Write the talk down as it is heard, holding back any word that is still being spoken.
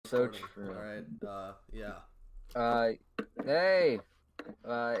So recording. true. All right. Yeah. Hey.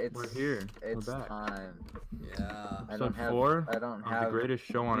 We're here. It's We're back. time. Yeah. Episode 4 I don't of have. the greatest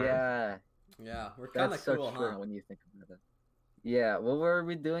show on earth. Yeah, Yeah. We're kind that's of so cool, true huh? when you think about it. Yeah. What were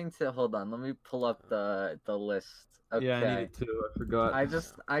we doing to? Hold on. Let me pull up the list. Okay. Yeah, I needed to. I forgot.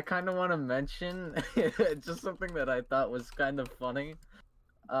 I kind of want to mention just something that I thought was kind of funny.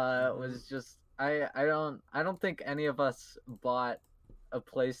 Was just I don't think any of us bought a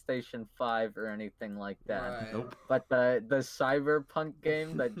PlayStation 5 or anything like that. Right. Nope. But the Cyberpunk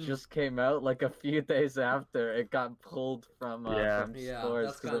game that just came out like a few days after it got pulled from Yeah, stores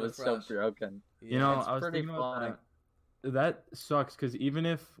that's because it kinda was so fresh. broken. Yeah. You know, It's I was pretty thinking about funny. that sucks because even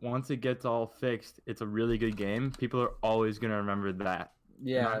if once it gets all fixed, it's a really good game. People are always gonna remember that.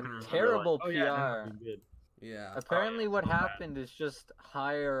 They're Yeah, not gonna remember, terrible like, oh, PR. yeah, that movie's good. Yeah. Apparently, what so bad. happened is just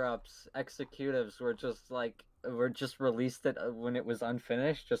higher ups, executives were just released it when it was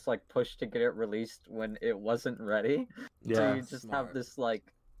unfinished, just like pushed to get it released when it wasn't ready. Yeah. So you just Smart. have this like.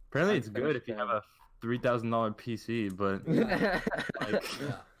 Apparently, it's good unfinished if you have game. a $3,000 PC, but like,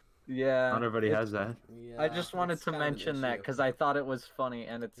 Yeah. Yeah. not everybody it's- has that. Yeah. I just wanted it's to kind of an mention that issue. because I thought it was funny,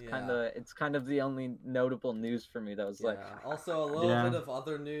 and it's Yeah. kind of the only notable news for me that was like. Yeah. Also, a little Yeah. bit of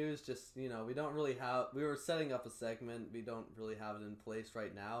other news. Just we don't really have. We were setting up a segment. We don't really have it in place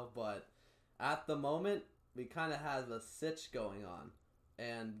right now, but at the moment, we kind of have a sitch going on.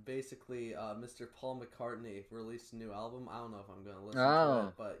 And basically, Mr. Paul McCartney released a new album. I don't know if I'm gonna listen to Oh,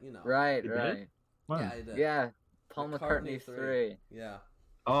 it, but Right, It did? right. When? Yeah, I did. Yeah, Paul McCartney 3. Yeah.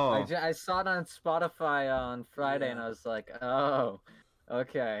 Oh, I saw it on Spotify on Friday, and Yeah. I was like, oh,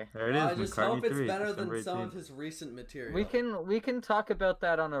 okay. there it is. I just McCartney hope it's 3, better December than some of 18th. his recent material. We can talk about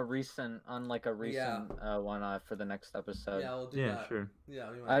that on a recent Yeah. one for the next episode. Yeah, we'll do Yeah, that. sure.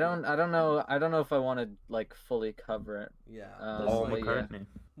 Yeah, we might I do don't know if I want to like fully cover it. Yeah. Paul just Paul like McCartney.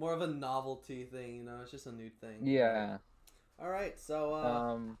 more of a novelty thing, It's just a new thing. Yeah. All right,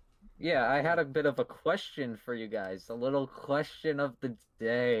 so Yeah, I had a bit of a question for you guys, a little question of the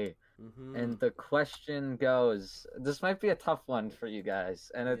day. mhm. And the question goes, this might be a tough one for you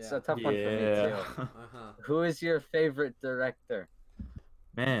guys, and it's Yeah. a tough one for me too. Uh-huh. Who is your favorite director?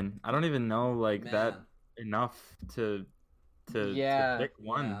 Man, I don't even know like that Man. enough to Yeah. pick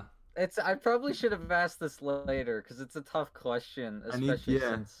one. Yeah. I probably should have asked this later because it's a tough question, I need- especially yeah.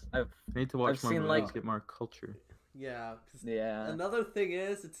 since I've I need to watch I've more seen, movies, like- get more culture. Yeah. 'Cause yeah. another thing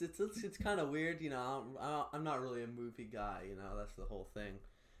is, it's kind of weird, I'm not really a movie guy, That's the whole thing.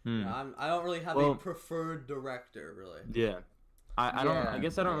 Hmm. I don't really have a Well- preferred director, really. Yeah. I don't. Yeah. I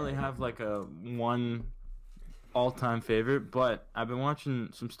guess I don't really have like a one all-time favorite, but I've been watching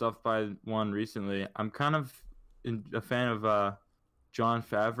some stuff by one recently. I'm kind of a fan of Jon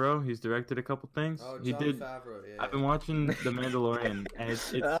Favreau. He's directed a couple things. Oh, He Jon did. Favreau, yeah. I've been watching The Mandalorian, and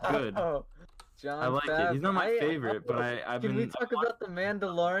it's good. Oh, Jon I like it. He's not my Fav- favorite, but I've Can been. we talk about The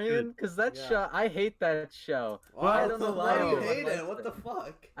Mandalorian? Because that Yeah. show, I hate that show. Why I don't know why do you why hate everyone it? likes What the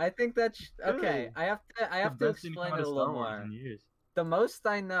fuck? I think that's okay. Good. I have to explain it a little more. The most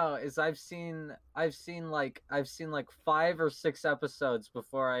I know is I've seen like 5 or 6 episodes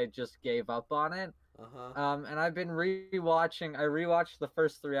before I just gave up on it. Uh-huh. And I've been rewatching. I rewatched the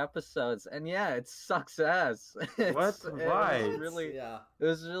first 3 episodes, and yeah, it sucks ass. What? Why? It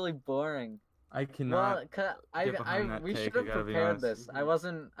was really boring. I Well, cannot. 'cause get behind that we take, should I have gotta be prepared honest. this.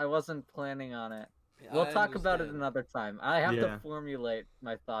 I wasn't planning on it. Yeah, We'll I talk about it understand. another time. I have Yeah. to formulate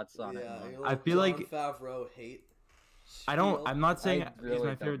my thoughts on it. Yeah, more. your I little feel like- Jon Favreau hate. I don't. spiel. I'm not saying I he's really my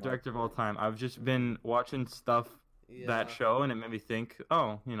don't favorite like director of all time. I've just been watching stuff Yeah. that show, and it made me think.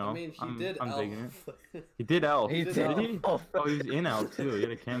 Oh, I mean, he did I'm Elf. digging it. He did Elf. He did did he? Elf. Oh, he was in Elf too. He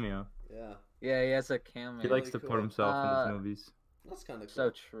had a cameo. Yeah, Yeah, he has a cameo. He likes to cool. put himself in Uh, his movies. that's kind of cool. So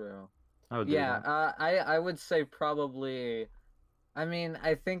true. I would do Yeah, that. I would say probably. I mean,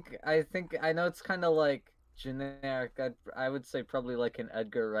 I think I know it's kind of like generic. I would say probably like an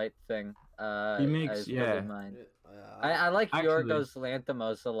Edgar Wright thing. He makes- is yeah. probably mine. Yeah, I like Actually- Yorgos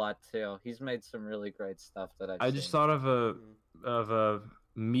Lanthimos a lot too. He's made some really great stuff that I've I just seen. thought of Mm-hmm. a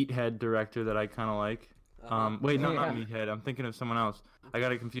meathead director that I kind of like. Uh-huh. Wait, no, not Yeah. meathead. I'm thinking of someone else. I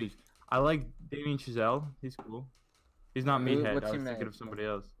got it confused. I like Damien Chazelle. He's cool. He's not Who- meathead. what's I he was thinking made? of somebody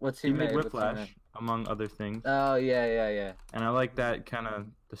else. What's He made What's he Whiplash, made? among other things. Oh yeah. And I like that kind of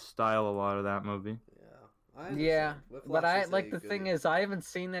the style a lot of that movie. I Yeah, understand. but Whiplash I is like a the good- thing is I haven't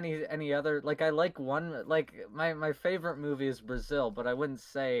seen any other like I like one like my favorite movie is Brazil, but I wouldn't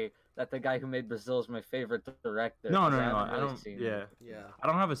say that the guy who made Brazil is my favorite director. No, 'cause no, I no. haven't I really don't. seen Yeah, it. Yeah, I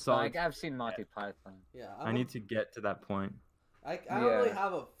don't have a So, solid. like I've seen Monty Python. yeah. I need to get to that point. I don't really Yeah.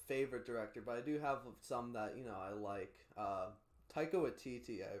 have a favorite director, but I do have some that I like. Taika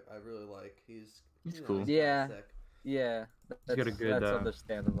Waititi, I really like. He's cool. He's Yeah. sick. Yeah, He's got a good that's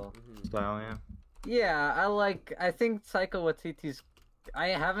understandable. style, yeah. Yeah, I think Taika Waititi's.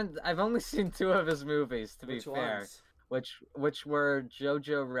 I've only seen 2 of his movies, to be Which fair, ones? which were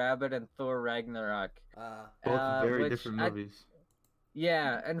Jojo Rabbit and Thor Ragnarok. Both very which different I- movies.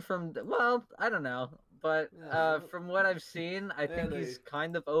 Yeah, and well, I don't know, but Yeah. from what I've seen, I think he's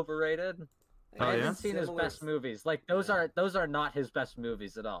kind of overrated. Oh, I yeah? haven't seen his best movies. Like those are not his best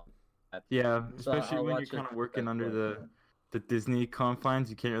movies at all. Yeah, So especially I'll when you're watch kind it of working at under point. the Disney confines.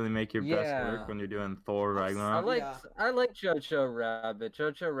 You can't really make your best Yeah. work when you're doing Thor I've- Ragnarok. I like Jojo Rabbit.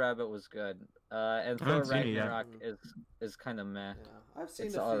 Jojo Rabbit was good. And I Thor haven't seen it yet. Ragnarok is kind of meh. Yeah, I've seen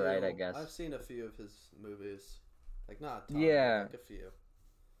It's a few. alright, I guess. I've seen a few of his movies, like not a ton, Yeah. like a few.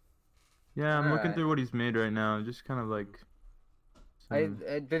 Yeah, I'm looking Alright. through what he's made right now. Just kind of like.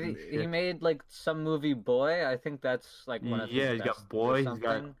 Did he made like some movie Boy? I think that's like one of his Yeah, he's best got Boy. or He's got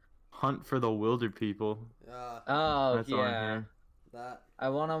something. Hunt for the Wilder People. Yeah, Oh That's on yeah. here. that. I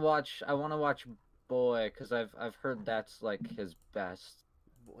wanna watch Boy because I've heard that's like his best.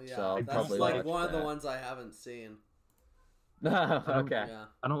 Yeah, So I'll that's probably like watch one of the that. ones I haven't seen. Okay. Yeah.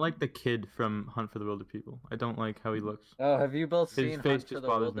 I don't like the kid from Hunt for the Wilder People. I don't like how he looks. Oh, have you both His seen face Hunt for just the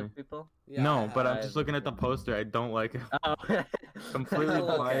bothers Wilder me. People? Yeah, No, I but I'm have. just looking at the poster. I don't like it. Oh. Completely He's a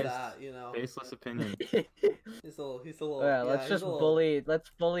little biased. fat, you know. Faceless opinion. He's a little. Yeah, let's he's just a little... let's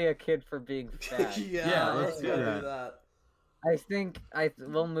bully a kid for being fat. Yeah, let's do gotta that. I think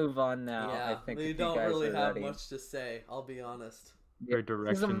we'll move on now. Yeah, I think we if you don't guys really are have ready. much to say. I'll be honest. Very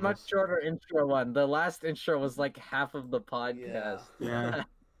This is a much directionless. shorter intro one. The last intro was like half of the podcast. Yeah.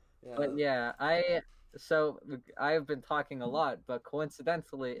 Yeah. But yeah, I've been talking a lot, but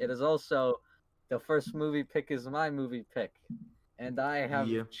coincidentally, it is also the first movie pick is my movie pick, and I have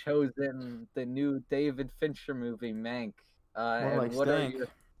Yeah. chosen the new David Fincher movie, Mank. More And like what are stank. your...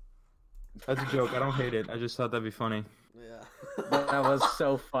 That's a joke. I don't hate it. I just thought that'd be funny. Yeah. That was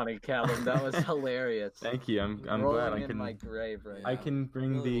so funny, Callum. That was hilarious. Thank you. I'm glad Rolling I in can my grave right I now. can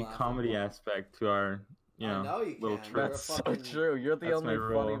bring Really the laughing. comedy aspect to our I know you little can. trip. That's so fucking- true. You're the That's only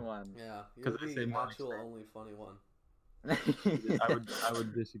my funny role. one. Yeah, you're 'Cause I say the more actual extent. only funny one. I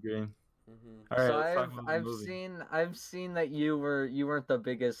would disagree. Mm-hmm. All right, So let's talk about the I've movie. seen that you weren't the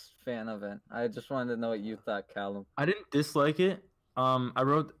biggest fan of it. I just wanted to know what you thought, Callum. I didn't dislike it. I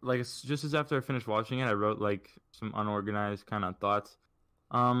wrote like just as after I finished watching it, I wrote like some unorganized kind of thoughts.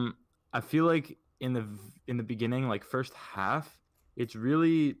 I feel like in the beginning, like first half, it's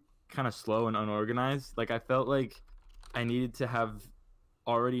really kind of slow and unorganized. Like I felt like I needed to have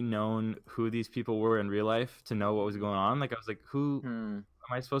already known who these people were in real life to know what was going on. Like I was like, who am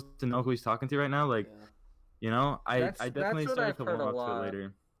I supposed to know who he's talking to right now? Like, Yeah. you know, I That's definitely what started I've to heard warm a up to it lot.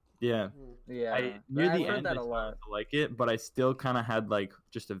 later. Yeah. Yeah, Near I've the heard end, that I a lot. started to like it, but I still kind of had like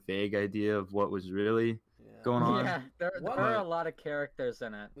just a vague idea of what was really Yeah. going on. Yeah, there What- are a lot of characters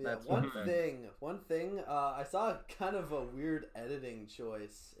in it. Yeah, That's one thing. thing, I saw kind of a weird editing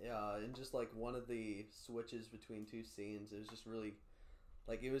choice in just like one of the switches between two scenes. It was just really,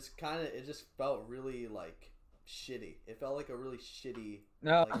 like, it just felt really like shitty. It felt like a really shitty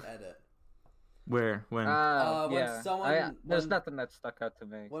No. like edit. When when yeah. someone- There's when- nothing that stuck out to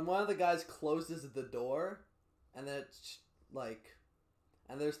me. When one of the guys closes the door, and then it's like,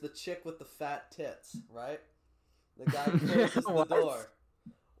 and there's the chick with the fat tits, right? The guy closes the What? door.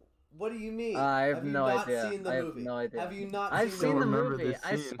 What do you mean? I have you no not idea. seen the I have movie? no idea. Have you not I've seen seen the movie? remember movie. this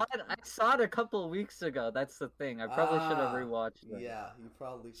I scene. saw it a couple of weeks ago. That's the thing. I probably should have rewatched it. Yeah, you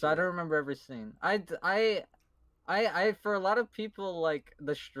probably. So I should. don't remember every scene. I for a lot of people, like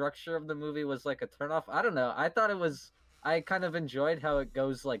the structure of the movie was like a turnoff. I don't know. I thought it was. I kind of enjoyed how it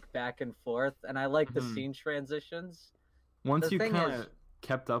goes like back and forth, and I like the Mhm. scene transitions. once the you thing kind is- of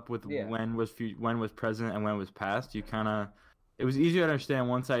kept up with Yeah. when was present and when was past, you kind of it was easier to understand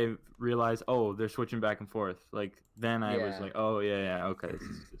once I realized, oh, they're switching back and forth. Like then I was Yeah. like, oh yeah, okay, this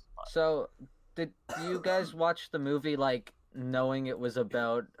is just fine. So, did you guys watch the movie like knowing it was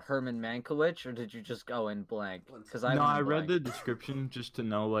about Herman Mankiewicz, or did you just go in blank? Because No, went I in read the blank. description just to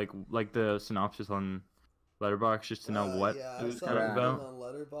know like the synopsis on Letterboxd just to know what yeah, it was I saw kind of it about. on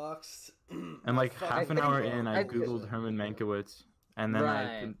Letterboxd. And like I half an think- hour in, I I- googled Herman Mankiewicz, and then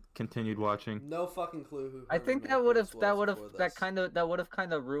I Right. continued watching. No fucking clue who. I think Herman Mankiewicz was before this. that would have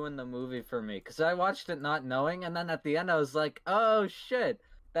kind of ruined the movie for me because I watched it not knowing, and then at the end I was like, oh shit,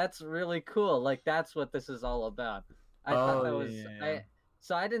 that's really cool. Like that's what this is all about. I thought that Oh, was yeah.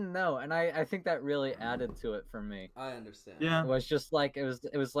 So I didn't know, and I think that really added to it for me. I understand. Yeah. It was just like it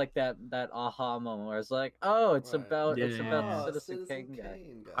was like that aha moment where it's like, oh, it's Right. about Yeah, it's yeah, about yeah. the Oh, Citizen Kane guy.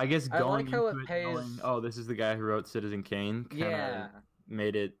 guy. I guess I going like how into it it pays. knowing, oh, this is the guy who wrote Citizen Kane, kind of Yeah,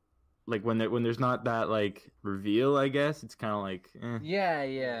 made it like when there's not that like reveal. I guess it's kind of like,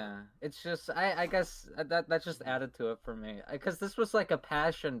 yeah. It's just I guess that just added to it for me because this was like a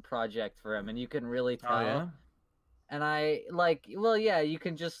passion project for him, and you can really tell. Oh yeah. And I like, well, yeah, you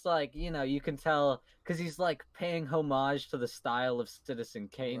can just like, you can tell because he's like paying homage to the style of Citizen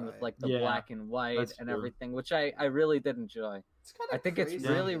Kane with Right. like the Yeah, black and white that's and true. everything, which I really did enjoy. It's kind I of think crazy. it's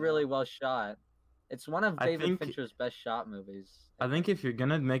really, you know? really well shot. It's one of I David think- Fincher's best shot movies. I think if you're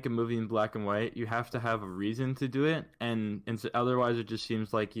gonna make a movie in black and white, you have to have a reason to do it, and so otherwise it just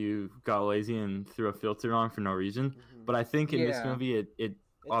seems like you got lazy and threw a filter on for no reason. Mhm. But I think in this Yeah. movie, it It does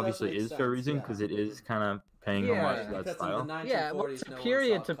obviously make is for a sense, reason yeah. because it is kind of paying Yeah. homage to that Because in style. the 1940s, Yeah, well, it's a no one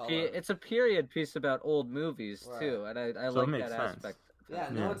period saw to color. it's a period piece about old movies Right. too, and I So it like makes that sense. aspect.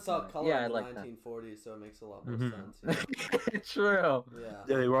 Yeah, Yeah. no one saw color Yeah, I in the like that. 1940s, so it makes a lot more Mhm. sense. Yeah. True. yeah.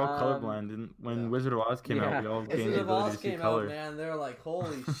 Yeah, they were all Um, colorblind, and when yeah. Wizard of Oz came Yeah. out, we all gained Wizard the of ability Oz to see came color. out, man. They're like,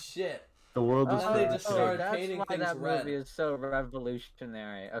 holy shit. The world was And then they filled just with started color. that's painting why things that red. movie is so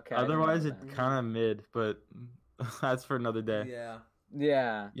revolutionary. Okay. I didn't Otherwise, know it's that. kind of mid, but that's for another day. Yeah.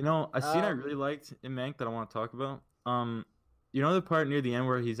 Yeah. You know, a scene I Um, really liked in Mank that I want to talk about. You know the part near the end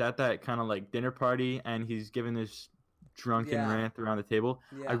where he's at that kind of like dinner party and he's giving this drunken Yeah. rant around the table.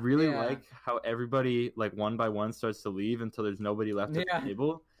 Yeah. I really Yeah. like how everybody like one by one starts to leave until there's nobody left at Yeah. the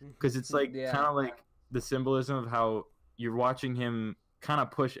table, because it's like Yeah. kind of like the symbolism of how you're watching him kind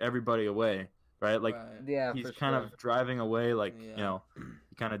of push everybody away, right? Like Right. Yeah, he's for kind sure. of driving away, like Yeah.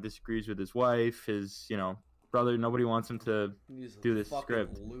 he kind of disagrees with his wife, his brother. Nobody wants him to. He's do this fucking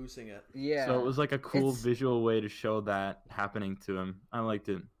script. losing it. Yeah. So it was like a cool It's- visual way to show that happening to him. I liked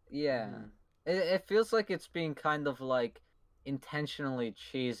it. Yeah. Mhm. It feels like it's being kind of like intentionally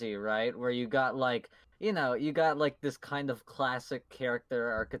cheesy, right? Where you got like, you got like this kind of classic character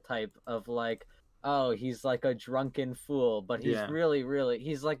archetype of like, oh, he's like a drunken fool, but he's Yeah. really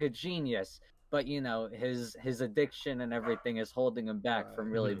he's like a genius, but his addiction and everything is holding him back Right. from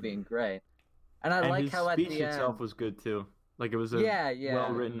really Mhm. being great. And I And like his how at speech the itself end, was good too. Like it was a yeah,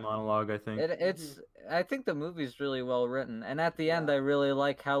 well-written monologue, I think. It's I think the movie's really well written, and at the end, Yeah. I really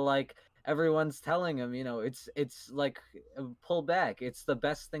like how like everyone's telling him, it's like pull back. It's the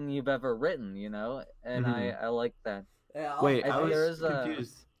best thing you've ever written, and I like that. Yeah, Wait, I I think there was is a-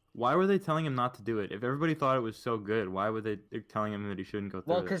 confused. Why were they telling him not to do it? If everybody thought it was so good, why were they telling him that he shouldn't go through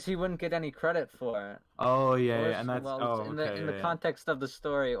Well, it? because he wouldn't get any credit for it. Oh yeah, Orson and that's Welles, in the yeah. context of the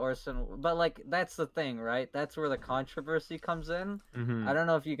story, but like that's the thing, right? That's where the controversy comes in. Mhm. I don't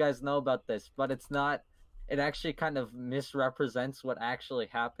know if you guys know about this, but it's not. It actually kind of misrepresents what actually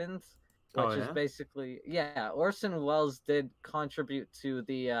happened, which Oh, is yeah? basically Orson Welles did contribute to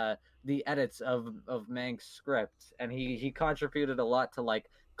the edits of Mank's script, and he contributed a lot to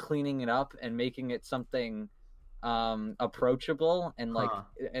like cleaning it up and making it something approachable and like Huh.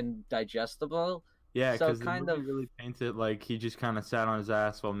 and digestible. Yeah, So because the kind movie of- really paints it like he just kind of sat on his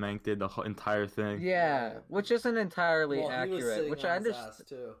ass while Mank did the whole entire thing. Yeah, which isn't entirely Well, he was accurate. sitting Which on I his understand, ass,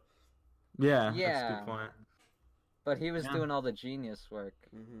 too. Yeah, that's a Yeah. good point. but he was Yeah. doing all the genius work.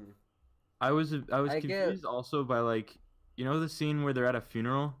 Mm-hmm. I was I get- confused also by like the scene where they're at a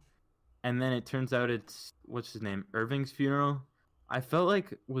funeral, and then it turns out it's what's his name, Irving's funeral. I felt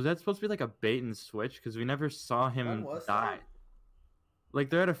like was that supposed to be like a bait and switch because we never saw him When was die. that? Like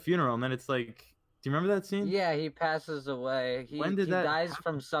they're at a funeral, and then it's like, do you remember that scene? Yeah, he passes away. When did he that dies happen?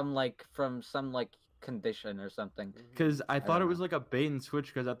 from some condition or something. Because I thought don't it was know. like a bait and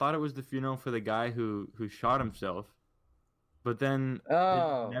switch because I thought it was the funeral for the guy who shot himself, but then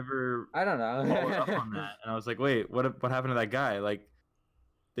Oh, it never I don't followed up know. on that, and I was like, wait, what happened to that guy? Like,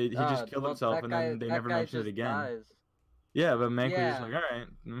 he just killed Well, himself, that and guy- then they that never guy mentioned it just again. dies. Yeah, but Mank was just Yeah. like, all right,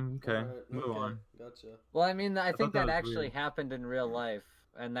 okay, Alright, move okay, on. Gotcha. Well, I mean, I think thought that that was actually weird. happened in real life,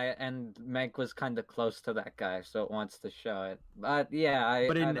 and Mank was kind of close to that guy, so it wants to show it. But yeah, I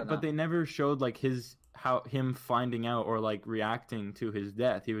don't know. But they never showed like him finding out or like reacting to his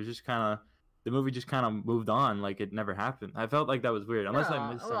death. He was just kind of the movie just kind of moved on, like it never happened. I felt like that was weird, unless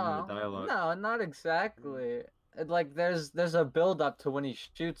I missed something in the dialogue. No, not exactly. Like there's a build up to when he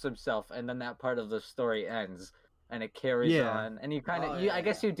shoots himself, and then that part of the story ends, and it carries Yeah. on. And you kind of, Oh, yeah, I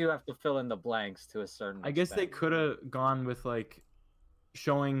guess you do have to fill in the blanks to a certain. I guess they extent. could have gone with like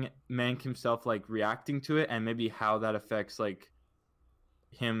showing Mank himself like reacting to it, and maybe how that affects like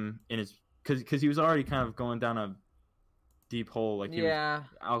him in his because he was already kind of going down a deep hole, like he was Yeah,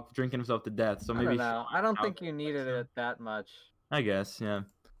 out drinking himself to death. So I maybe don't know. I don't how think that you affects needed him. it that much. I guess, yeah.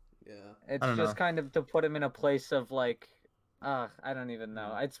 Yeah. It's I don't just know. kind of to put him in a place of like, I don't even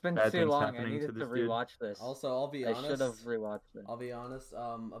know. It's been Bad too things long. I happening to needed to this dude. rewatch this. Also, I'll be I should have honest. rewatched it. I'll be honest.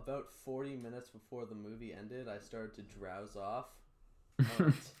 About 40 minutes before the movie ended, I started to drowse off.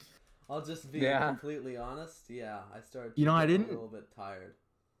 I'll just be Yeah. completely honest. Yeah, I started to You know, I get didn't- a little bit tired.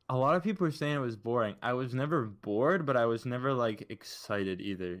 A lot of people are saying it was boring. I was never bored, but I was never like excited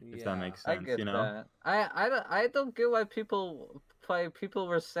either, if Yeah, that makes I sense, get you know? that. I don't get why people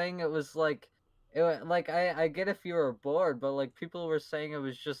were saying it was like like I get if you were bored, but like people were saying it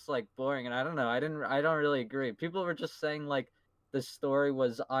was just like boring, and I don't know. I don't really agree. People were just saying like the story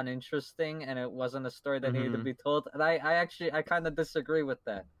was uninteresting and it wasn't a story that needed to Mhm. be told. And I actually I kind of disagree with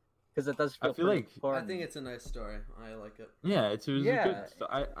that because it does I feel feel pretty like- I important. think it's a nice story. I like it. Yeah, it was a Yeah. good.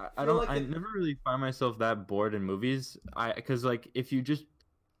 I feel don't. like I it- never really find myself that bored in movies. Because like if you just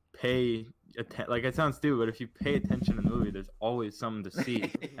pay like it sounds stupid, but if you pay attention to the movie, there's always something to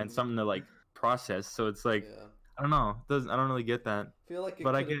see and something to like process. So it's like Yeah. I don't know. I don't really get that. Feel like it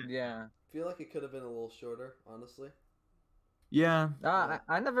But I could have. get. Yeah. Feel like it could have been a little shorter, honestly. Yeah.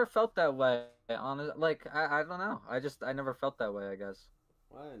 I never felt that way. Like I don't know. I never felt that way. I guess.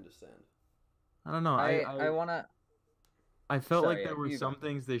 I understand. I don't know. I wanna. I felt Sorry, like there yeah, were you go. some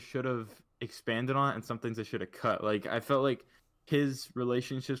things they should have expanded on and some things they should have cut. Like I felt like his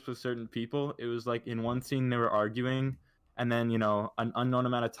relationships with certain people, it was like in one scene they were arguing and then, an unknown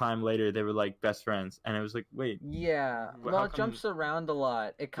amount of time later they were like best friends and it was like, wait, Yeah, Well, well, how it come- jumps around a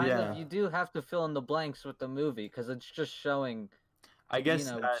lot. It kind Yeah. of you do have to fill in the blanks with the movie because it's just showing, I guess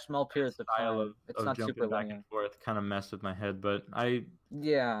that small periods of style time. It's of not jumping super back linear. and forth kind of messed with my head, but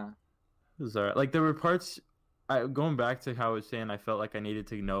Yeah, it was alright. Like there were parts going back to how I was saying I felt like I needed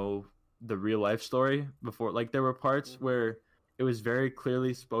to know the real life story before. Like there were parts where it was very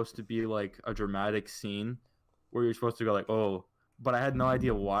clearly supposed to be like a dramatic scene where you're supposed to go like, oh, but I had no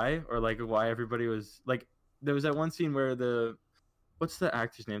idea why or like why everybody was like. There was that one scene where what's the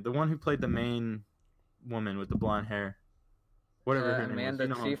actor's name? The one who played the main woman with the blonde hair. Whatever her name was. Amanda You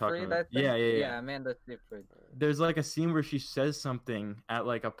know who I'm talking Seyfried, about. I think. Yeah. Amanda Seyfried. There's like a scene where she says something at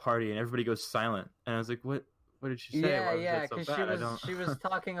like a party and everybody goes silent. And I was like, what did she say? Yeah, Why was yeah, that so because bad? she was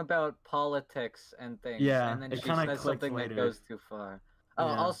talking about politics and things, Yeah, and then it she kinda says clicked something later. that goes too far. Oh,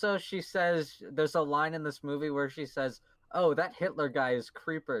 Yeah. also she says there's a line in this movie where she says, "Oh, that Hitler guy is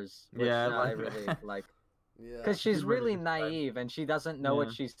creepers," which Yeah, I I like really that. like. Yeah. Because she's Good way to really describe it. naive and she doesn't know what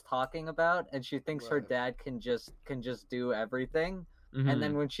Yeah. she's talking about, and she thinks her Right. dad can just do everything. Mhm. And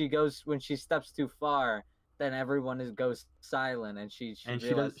then when she steps too far, then everyone goes silent, and she And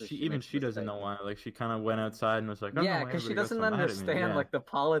realizes she makes a doesn't know mistake. why. Like she kind of went outside and was like, I don't know Yeah, why because she everybody got doesn't so mad at me. understand Yeah. like the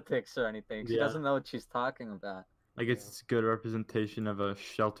politics or anything. She Yeah. doesn't know what she's talking about. Like it's a good representation of a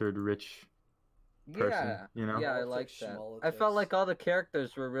sheltered rich person. Yeah, You know? yeah, I like Politics, that. I schmolitics. felt like all the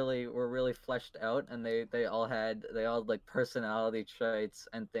characters were really fleshed out, and they all had like personality traits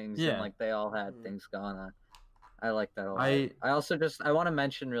and things, and Yeah. like they all had Mhm. things going on. I like that a lot. I- I also I want to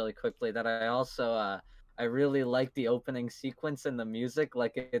mention really quickly that I also I really like the opening sequence and the music.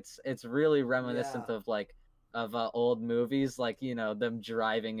 Like it's really reminiscent Yeah. of like old movies, like them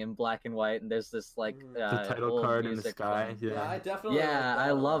driving in black and white, and there's this like Mhm. The title old card in the music sky. playing. Yeah, I Yeah. definitely. Yeah, like that I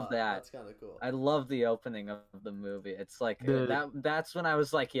a love lot. that. That's kind of cool. I love the opening of the movie. It's like The- that's when I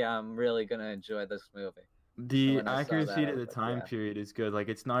was like, yeah, I'm really gonna enjoy this movie. The when I saw accuracy that, I to was the like, time yeah. period is good. Like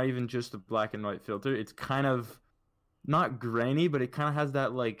it's not even just a black and white filter. It's kind of not grainy, but it kind of has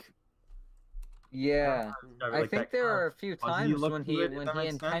that like Yeah. I like think that there kind of are a few fuzzy times look when to he it, if that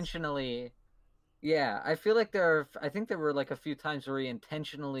makes sense. intentionally. Yeah, I feel like I think there were like a few times where he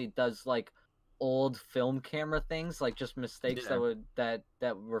intentionally does like old film camera things, like just mistakes Yeah.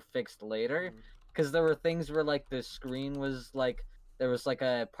 that were fixed later. Mhm. Because there were things where like the screen was like there was like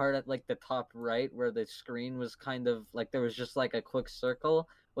a part at like the top right where the screen was kind of like there was just like a quick circle,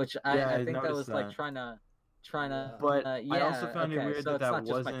 which Yeah, I I think that noticed was like that. trying to Yeah. But yeah. I also found it Okay, weird so that it's not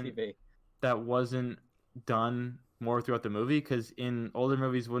just my wasn't TV. that wasn't done more throughout the movie because in older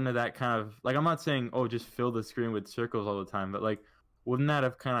movies wouldn't have that kind of like I'm not saying oh just fill the screen with circles all the time, but like wouldn't that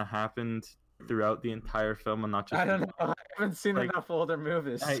have kind of happened throughout the entire film and not just I don't know. I haven't seen like- enough older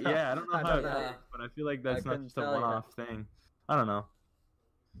movies. so yeah, I don't know I how don't it know. works, but I feel like that's not couldn't just a tell ya. one-off thing. I don't know.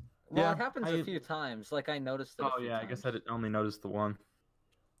 Well, Yeah, it happens a few times. Like I noticed it. Oh yeah, I guess I only noticed the one.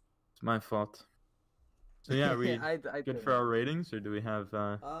 It's my fault. So yeah, are we I good did for our ratings, or do we have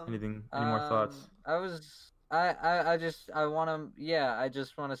any more thoughts? I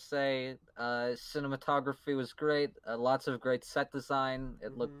just want to say cinematography was great. Lots of great set design.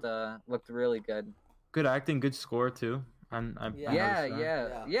 It looked really good. Good acting, good score too.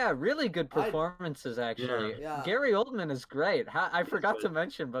 Yeah. Yeah. Really good performances, actually. Yeah. Gary Oldman is great. I forgot to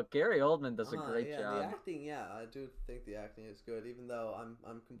mention, but Gary Oldman does a great job. The acting, I do think the acting is good, even though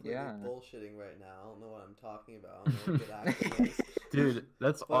I'm completely bullshitting right now. I don't know what I'm talking about. I don't know what good acting is. Dude,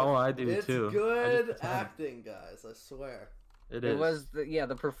 that's all I do too. It's good acting, guys. I swear. It was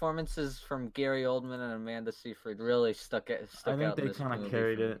the performances from Gary Oldman and Amanda Seyfried really stuck out. I think they kind of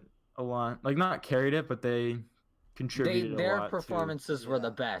carried it a lot. Like not carried it, but they contributed a lot. Their performances were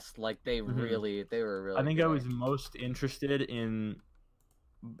the best. Like they were really. I think I was most interested in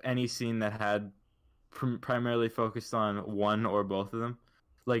any scene that had primarily focused on one or both of them.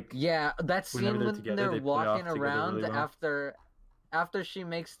 Like that scene when they're walking around really well. after she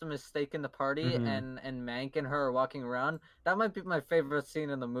makes the mistake in the party and Mank and her are walking around. That might be my favorite scene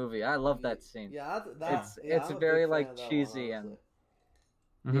in the movie. I love that scene. It's very like cheesy and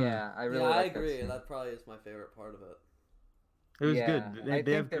I really like I agree. that scene. That probably is my favorite part of it. It was good.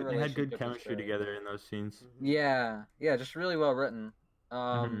 They had good chemistry together in those scenes. Yeah, just really well written.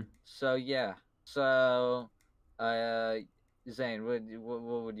 So Zane,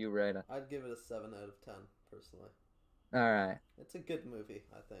 what would you rate it? I'd give it a 7 out of 10 personally. All right. It's a good movie,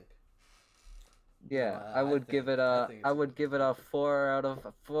 I think. Yeah, I would give it a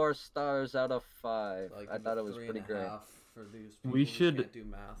 4 stars out of 5. I thought it was pretty great. For these people who can't do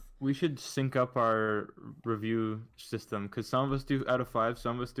math. We should sync up our review system because some of us do out of 5,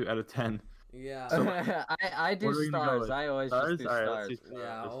 some of us do out of 10. Yeah. So, I do stars. I always just do stars.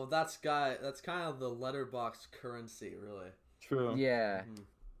 Yeah. Well, that's kind of the letterbox currency, really. True. Yeah.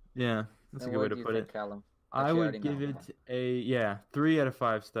 Yeah. That's a good way to put it. Callum? I would give it a 3 out of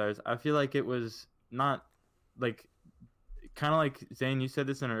 5 stars. I feel like it was not like kind of like Zane. You said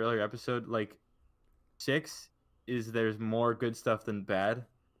this in an earlier episode. Like 6 is there's more good stuff than bad.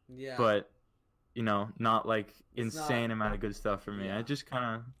 Yeah. But not like insane amount of good stuff for me. I just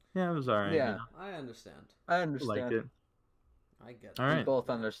kind of it was alright. Yeah. I understand. I liked it. I get it. All right. We both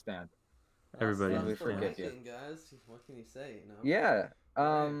understand. Everybody That's understands. for ranking, guys. What can you say? Yeah.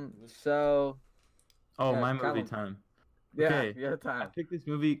 So. Oh, my movie time. Yeah, okay. Your time. I picked this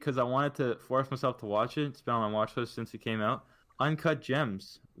movie because I wanted to force myself to watch it. It's been on my watch list since it came out. Uncut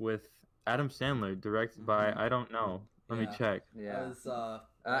Gems with Adam Sandler, directed by I don't know. Let me check. Yeah.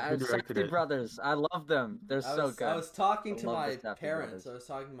 Safdie Brothers. I love them. They're so good. I was talking to my parents. I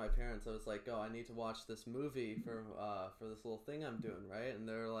was like, "Oh, I need to watch this movie for this little thing I'm doing, right?" And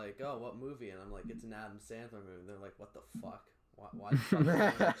they're like, "Oh, what movie?" And I'm like, "It's an Adam Sandler movie." They're like, "What the fuck? Why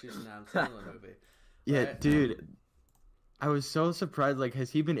choose an Adam Sandler movie?" Yeah, right? Dude. I was so surprised. Like, has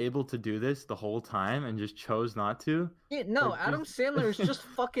he been able to do this the whole time and just chose not to? No, like, Adam Sandler is just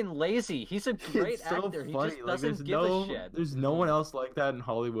fucking lazy. He's a great actor. He just doesn't give a shit. There's no one else like that in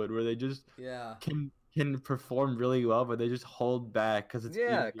Hollywood where they just can perform really well, but they just hold back because it's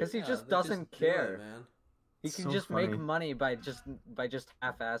because he just doesn't care. Man. He can just make money by just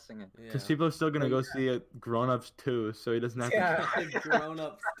half-assing it. Because people are still gonna go see it Grown Ups 2, so he doesn't have to. Grown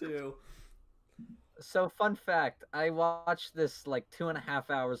Ups 2. So, fun fact, I watched this like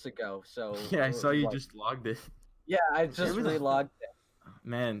 2.5 hours ago. So I saw you just logged it. Yeah, I just relogged it.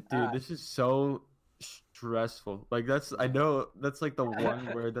 Man, dude, this is so stressful. Like I know that's like the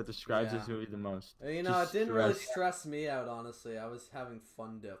one word that describes this movie the most. It didn't really stress me out, honestly. I was having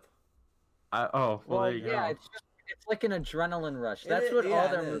fun dip. Well, there you go. It's like an adrenaline rush. That's what all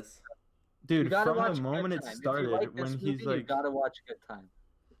their movies. Dude, from the moment it started, when he's like, you gotta watch Good Time.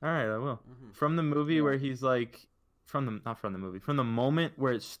 All right, I will. From the movie where he's like, from the moment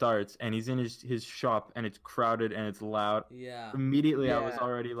where it starts and he's in his shop and it's crowded and it's loud. Yeah. Immediately, I was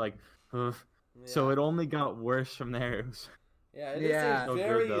already like, ugh. Yeah. So it only got worse from there. It is a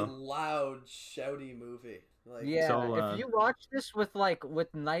very loud, shouty movie. Like, if you watch this with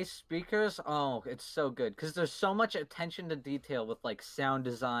nice speakers, it's so good because there's so much attention to detail with like sound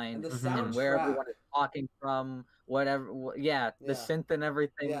design and where everyone is talking from, whatever. The synth and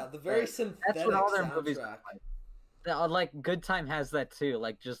everything. Yeah, the very synthetic. That's what all their movies are like. Like Good Time has that too,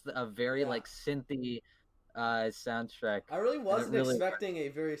 like just a very like synthy soundtrack. I really wasn't expecting a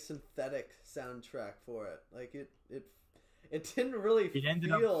very synthetic soundtrack for it. Like it didn't really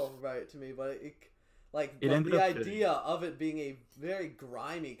feel right to me, but the idea of it being a very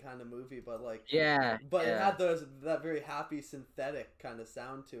grimy kind of movie, but it had that very happy synthetic kind of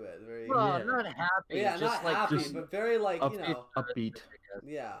sound to it. Very not happy. Yeah, not happy, but very upbeat.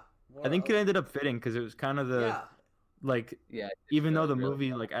 Yeah. I think it ended up fitting because it was kind of the even though the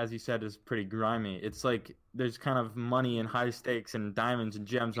movie as you said is pretty grimy, it's like there's kind of money and high stakes and diamonds and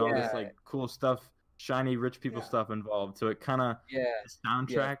gems and all this cool stuff, shiny rich people stuff involved. So it kind of the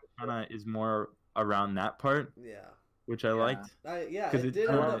soundtrack kind of is more around that part. Yeah. which I Yeah. liked. Yeah, 'Cause it it did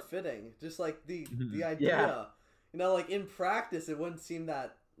end kinda- up fitting. Just like the Mhm. idea, you know, like in practice, it wouldn't seem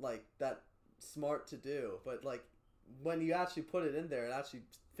that that smart to do, but like when you actually put it in there, it actually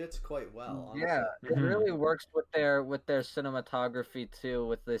fits quite well. Honestly. Yeah, it Mhm. really works with their cinematography too,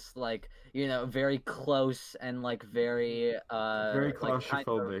 with this like very close and like very Very like kind of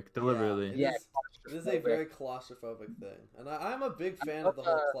claustrophobic, deliberately. It yeah is. It is a very claustrophobic thing, and I'm a big fan of the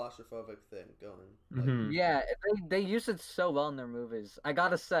whole claustrophobic thing going. Like, Mhm. yeah, they use it so well in their movies. I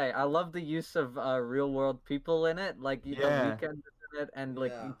gotta say, I love the use of real world people in it, like the Yeah. Weeknd is in it, and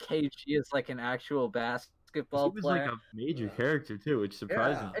like Yeah. KG is like an actual He basketball was like player. a major Yeah. character too, which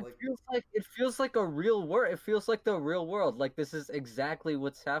surprised Yeah. me. It feels like a real world. It feels like the real world. Like this is exactly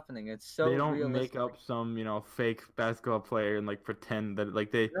what's happening. It's so They don't realistic. make up some, fake basketball player and like pretend that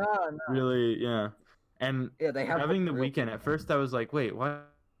like they No. really, yeah. And Yeah, they have having like, the real Weekend at first, I was like, wait, why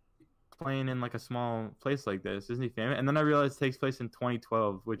playing in like a small place like this? Isn't he famous? And then I realized it takes place in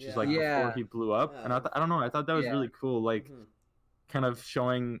 2012, which is like Yeah. before he blew up. Yeah. And I don't know, I thought that was Yeah. really cool, like Mhm. kind of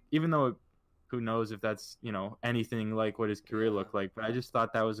showing, even though who knows if that's anything like what his career Yeah. looked like, but I just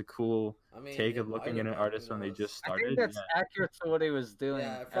thought that was a cool I mean, take it of might looking have at an been, artist who when they knows? just I started. think that's accurate to what he was doing.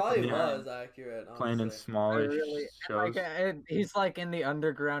 Yeah, it at the probably time. was accurate. Honestly. Playing in I smallish really shows. he's like in the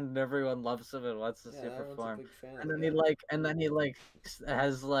underground and everyone loves him and wants to see Yeah, him everyone's a perform. big fan And of then the guy.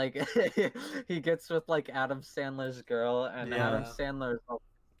 has like he gets with like Adam Sandler's girl and Yeah. Adam Sandler's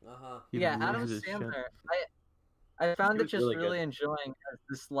He yeah, Adam loses his shit. Sandler. I found He it was just really really good. enjoying as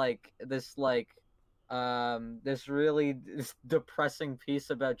this really depressing piece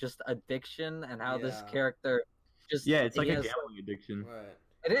about just addiction and how this Yeah. character just Yeah, it's like he a has gambling addiction. Right.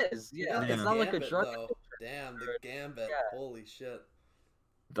 it is You yeah got Yeah. it's the not like a gambit drug though. addiction. Damn, the gambit. Yeah. Holy shit.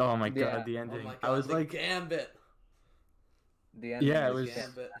 Oh my Yeah. god, the Oh ending. my god, I was the like, gambit. The ending Yeah, it The was-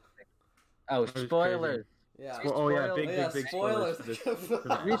 gambit. oh was spoilers Yeah. oh yeah, big, Oh, yeah, big spoilers. spoilers for this.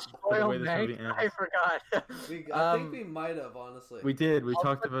 For we the spoiled way this movie Mank. ends. I forgot I think we might have, honestly. We did. We I'll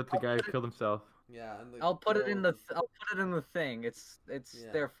talked put- about the I'll guy who put it- killed himself. Yeah, and the I'll put it girl in with I'll put it in the thing. It's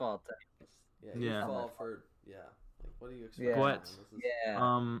Yeah. their fault. Yeah, Yeah. you fall for Like, what do you expect? Yeah. man? But- This is-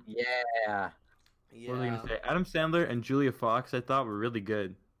 Yeah. Yeah. What was I gonna say? Adam Sandler and Julia Fox, I thought were really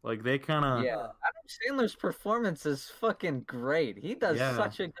good. Like they kind of. Yeah. Huh. Adam Sandler's performance is fucking great. He does Yeah.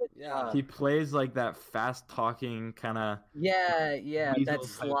 such a good Yeah. job. He plays like that fast talking kind of. Yeah, weasel that type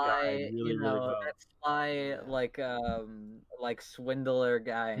sly, guy really, really well. that sly, Yeah. like swindler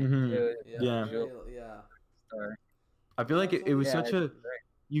guy. Mhm. Who- Yeah. Yeah. Sorry. I feel like it was Yeah, such a.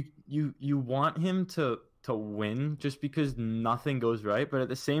 You want him to win just because nothing goes right, but at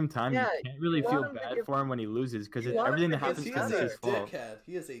the same time Yeah, you can't really you want feel him to bad give- for him when he loses because you want him everything to that give happens He to him is is a his fault. dickhead.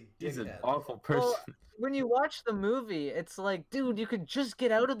 He is a He's an dickhead. awful person. Well, when you watch the movie, it's like, dude, you could just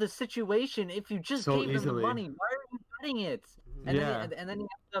get out of the situation if you just So gave him the easily. money. Why are you betting it? Mhm. And Yeah. then he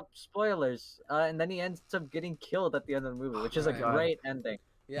ends up spoilers, and then he ends up getting killed at the end of the movie, which is a Right. great ending.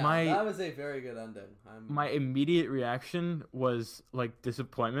 Yeah, My- that was a very good ending. My immediate reaction was like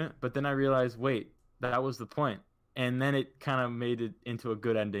disappointment, but then I realized, wait, that was the point. And then it kind of made it into a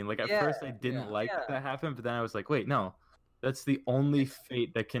good ending. Like at Yeah, first I didn't yeah. like Yeah. that happened, but then I was like, wait, no. That's the only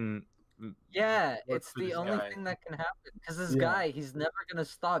fate that can Yeah, work it's for the this only guy. thing that can happen because this Yeah. guy, he's never gonna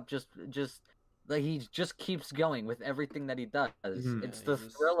stop. Just like he just keeps going with everything that he does. Mhm. It's Yeah, the he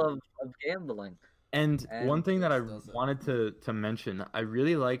just- thrill of gambling. And one And thing that I just does it. wanted to mention, I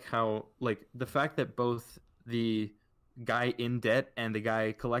really like how like the fact that both the guy in debt and the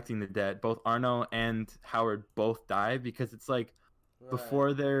guy collecting the debt, both Arno and Howard both die because it's like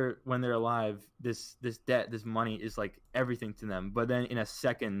before when they're alive, this debt, this money is like everything to them, but then in a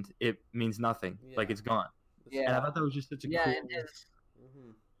second it means nothing. Like Yeah. it's gone. And I Yeah. thought that was just such a Yeah, cool and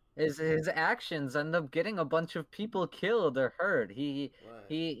Mhm. his actions end up getting a bunch of people killed or hurt. Right.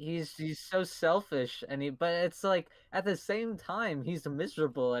 He's so selfish, but it's like at the same time he's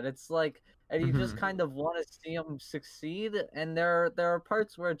miserable, and it's like, and you just Mhm. kind of want to see him succeed. And there are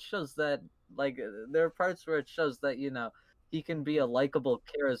parts where it shows that he can be a likable,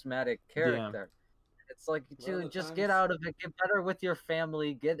 charismatic character. It's like, of dude, the just get times- out of it. Get better with your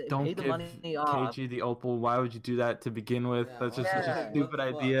family. Pay Don't the give money off. KG the opal. Why would you do that to begin with? Yeah, That's just why- such Yeah. a What stupid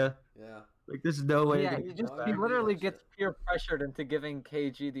the fuck? idea. Yeah. Like there's no way. Yeah, to he get why he would back. you do literally that gets shit? peer pressured into giving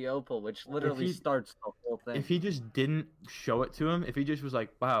KG the opal, which literally he- starts the whole thing. If he just didn't show it to him, if he just was like,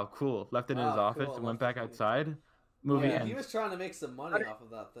 "Wow, cool," left it in his Wow, office cool, and went left back it- outside, movie Yeah, ends. he was trying to make some money off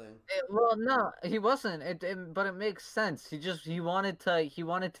of that thing. Well, no, he wasn't. But it makes sense. He wanted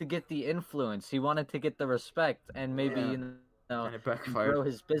to get the influence. He wanted to get the respect, and maybe Yeah. And it backfired. grow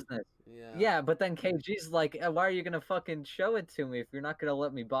his business. Yeah. Yeah, but then KG's like, why are you gonna fucking show it to me if you're not gonna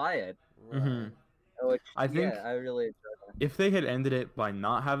let me buy it? Right. Mhm. Which, I think I really enjoyed that. if they had ended it by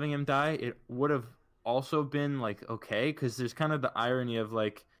not having him die, it would have also been like okay, because there's kind of the irony of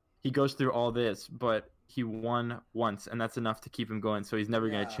like he goes through all this, but he won once, and that's enough to keep him going. So he's never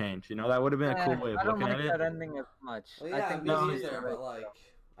gonna change. You know, that would have been a cool way of I don't looking like at that it. ending as much. Well, I yeah, think me No, neither, but like,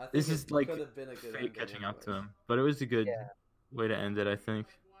 I think This it is like could have been a good fate ending catching up to anyways. him, but it was a good way to end it, I think.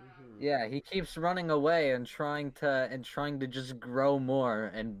 Yeah, he keeps running away and trying to just grow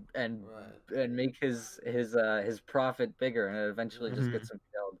more and make his profit bigger, and it eventually just gets him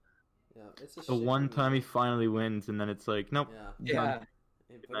killed. Yeah, it's a The one time he finally wins, and then it's like, nope. Yeah.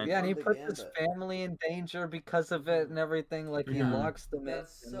 done. Yeah, and he puts his family in danger because of it and everything. Like he locks them in.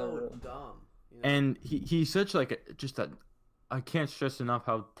 That's so dumb. You know? And he's such like I can't stress enough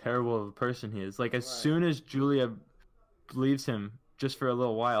how terrible of a person he is. Like as soon as Julia believes him, just for a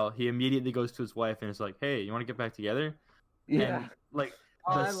little while, he immediately goes to his wife and is like, "Hey, you want to get back together?" Yeah. And, like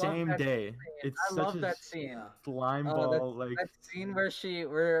the same day. It's I such love a that scene. slime ball. Like that scene where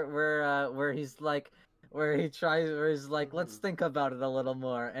where he's like. Where he's like, let's think about it a little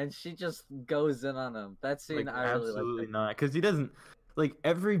more, and she just goes in on him. That scene, like, I really absolutely like. not, because he doesn't like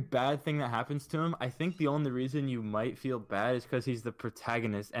every bad thing that happens to him. I think the only reason you might feel bad is because he's the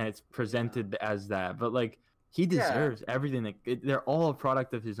protagonist and it's presented as that. But like he deserves everything. They're all a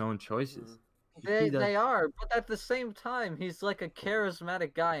product of his own choices. They are, but at the same time, he's like a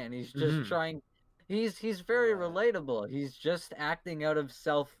charismatic guy, and he's just trying. He's very relatable. He's just acting out of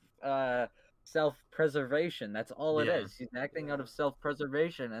self-preservation. That's all it is. He's acting out of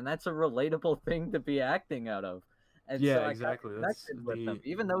self-preservation, and that's a relatable thing to be acting out of. And so exactly. That's with him,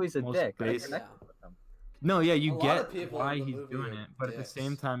 even though he's a dick. No, yeah, you get get why he's doing it, but at the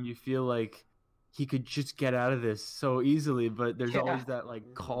same time, you feel like he could just get out of this so easily. But there's always that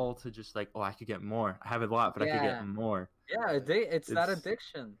like call to just like, oh, I could get more. I have a lot, but I could get more. Yeah, it's that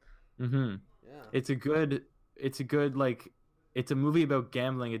addiction. Yeah, it's a good like. It's a movie about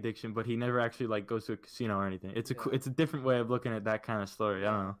gambling addiction, but he never actually like goes to a casino or anything. It's a different way of looking at that kind of story.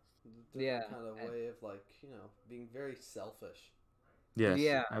 I don't know. Kind of way of like being very selfish. Yes.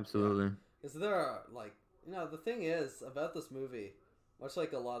 Yeah. Absolutely. Because there are like the thing is about this movie, much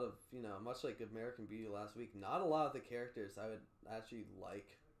like a lot of much like American Beauty last week, not a lot of the characters I would actually like.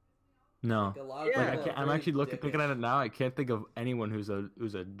 No, like a lot of I'm actually thinking at it now. I can't think of anyone who's a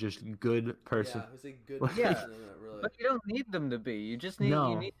just good person. Yeah, who's a good person in it, really. But you don't need them to be. You just need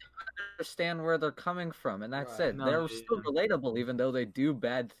you need to understand where they're coming from, and that's it. They're still relatable, even though they do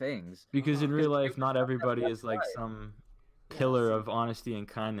bad things. Because in real life, not everybody is like some pillar of honesty and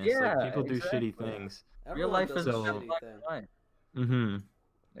kindness. Yeah, like people do shitty things. Real life is so just black and white.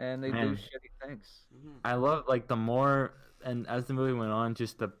 And they do shitty things. I love like the more, and as the movie went on,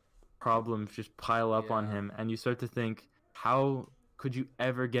 just the problems just pile up on him, and you start to think, how could you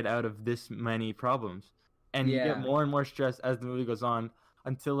ever get out of this many problems? And you get more and more stressed as the movie goes on,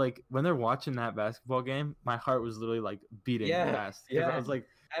 until like when they're watching that basketball game, my heart was literally like beating fast. I was like,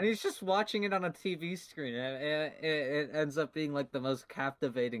 and he's just watching it on a TV screen, and it ends up being like the most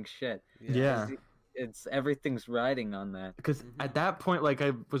captivating shit. It's everything's riding on that. Because at that point, like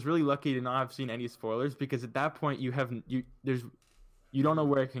I was really lucky to not have seen any spoilers, because at that point you don't know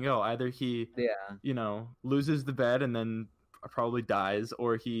where it can go. Either he loses the bet and then probably dies,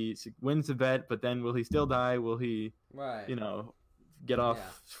 or he wins the bet, but then will he still die? Will he get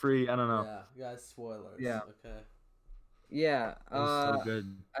off free? I don't know. Guys, spoilers. Okay. Yeah. So good.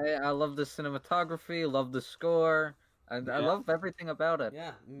 I love the cinematography, love the score, and I love everything about it.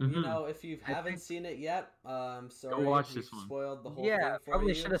 Yeah. If you haven't seen it yet, I'm sorry. Go watch if this one. Spoiled the whole thing for probably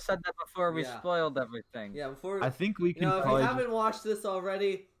you. should have said that before we spoiled everything. Yeah, before. I think we can. If you haven't watched this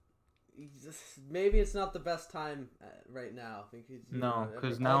already, maybe it's not the best time right now.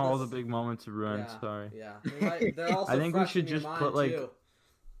 Because now all the big moments are ruined. Sorry. Yeah. They're also I think we should just put like too.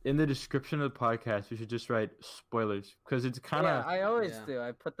 in the description of the podcast, we should just write spoilers, because it's kind of. Yeah, I always do.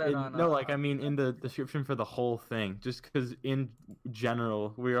 I put that on. No, I mean in the description for the whole thing, just because in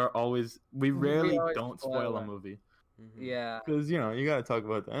general we rarely don't spoil a movie. Yeah. Because you gotta talk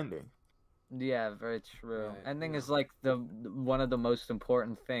about the ending. Yeah, very true. Right, ending is like the one of the most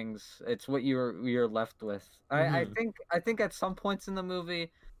important things. It's what you're left with. I think at some points in the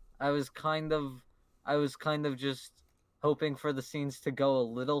movie, I was kind of just hoping for the scenes to go a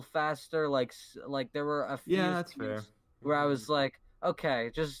little faster. Like there were a few that's fair. Where I was like,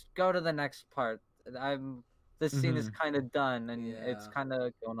 okay, just go to the next part. This scene is kind of done, and it's kind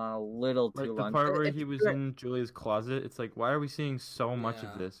of going on a little too long. The part where he was in Julia's closet, it's like, why are we seeing so much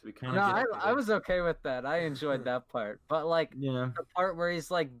of this? We kind of. I was okay with that. I enjoyed that part, but like the part where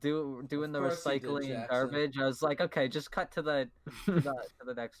he's like doing the recycling and garbage, I was like, okay, just cut to the to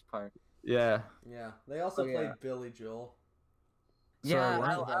the next part. Yeah. Yeah. They also Oh, played yeah. Billy Joel. Yeah,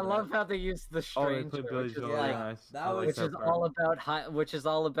 what? I love how they use the Oh, they stranger, played Billy which is Joel. like, Nice. that I like was- which that is part. all about which is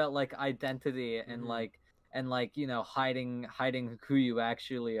all about like identity and Mhm. like you know hiding who you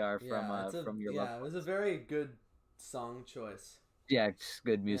actually are from your loved it was a ones. very good song choice. Yeah, it's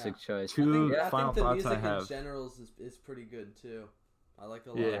good music choice. Two I final think the thoughts I music in have. general is pretty good too. I like a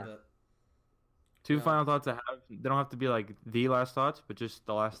lot Yeah. of it. Two Yeah. final thoughts I have. They don't have to be like the last thoughts, but just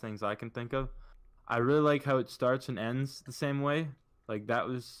the last things I can think of. I really like how it starts and ends the same way. Like that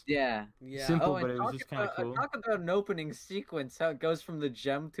was Yeah. Yeah. simple, Oh, and but it was just kind of cool. talk about an opening sequence. How it goes from the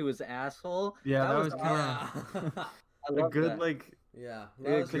gem to his asshole. Yeah, that was was awesome. kinda Yeah. I a love good that. like Yeah. Yeah,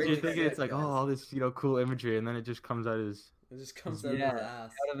 That was because great you're really thinking sick, it's like, guys. oh, all this cool imagery, and then it just comes out as It just comes out of Yeah. his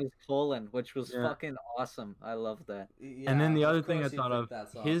ass. Out of his colon, which was Yeah. fucking awesome. I love that. Yeah, And then the of other thing I course you thought think of,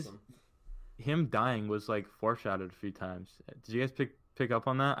 that's his- awesome. him dying was like foreshadowed a few times. Did you guys pick up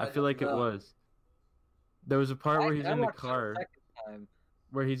on that? I I feel like it no. was. There was a part where he's I in the watched it a car, second time.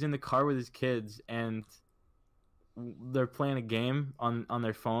 where he's in the car with his kids, and they're playing a game on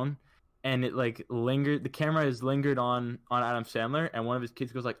their phone, and it like lingered. The camera is lingered on Adam Sandler, and one of his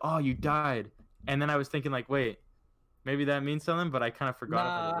kids goes like, "Oh, you died," and then I was thinking like, wait. Maybe that means something, but I kind of forgot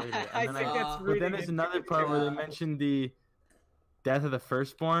about it later. I And then think that's But but then reading there's into another it. part where they Yeah. mentioned the death of the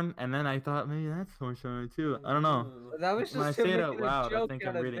firstborn, and then I thought maybe that's foreshadowing too. I don't know. Mm. That was When I just say him it out making a loud, I joke think at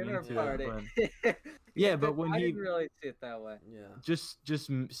I'm a reading dinner into party. it. Yeah, but when I he didn't really see it that way. Yeah. just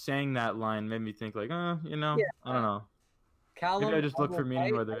saying that line made me think like, you know, Yeah. I don't know. Callum, I just look on for the meaning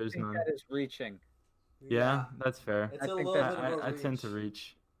right, where there I is think none. that is reaching. Yeah, that's fair. It's I a think little that's- bit of a I reach. tend to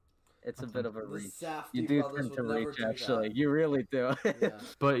reach. It's a bit of a The reach. Safdie You do brothers tend to would never reach, do actually. that. You really do. Yeah.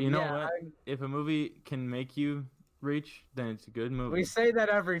 But you know Yeah, what? If a movie can make you reach, then it's a good movie. we say that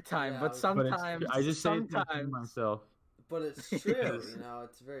every time, Yeah, but but sometimes, I just say it to sometimes myself. But it's true, Yes. you know,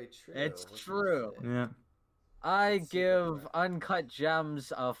 it's very true. It's what you true. say. Yeah. I It's super give correct. Uncut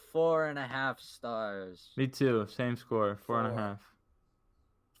Gems a 4.5 stars. Me too. Same score. 4.5.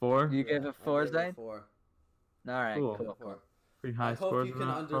 4? You gave it 4, I gave it Zane? 4. All right, Cool. cool. Four. Pretty high I hope scores. you can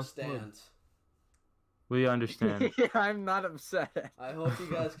across the board. understand. We understand. Yeah, I'm not upset. I hope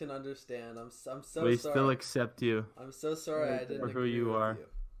you guys can understand. I'm so We sorry. still accept you. I'm so sorry I didn't For who agree you with are.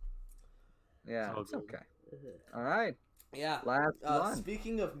 Yeah, all it's good. okay. All right, Yeah. last one.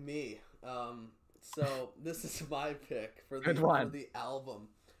 Speaking of me, so this is my pick for Good the one. for the album,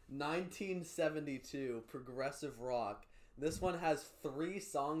 1972 progressive rock. This one has 3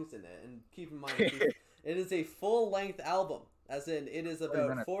 songs in it, and keep in mind it is a full length album, as in it is 40 about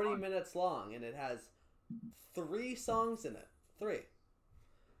minutes 40 long. minutes long, and it has 3 songs in it. 3.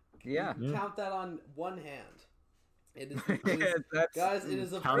 Yeah. You Yeah. count that on one hand. It is, That's, guys, it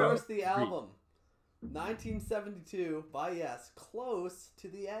is of Count course on the 3. album 1972 by Yes, Close to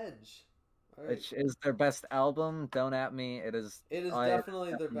the Edge. All right. which is their best album. Don't at me. It is. It is I-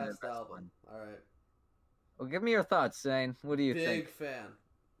 definitely their definitely best album. All right. Well, give me your thoughts, Zane. What do you Big think? fan.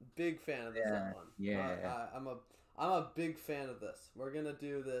 Big fan of this Yeah, one. yeah. I'm a big fan of this. We're going to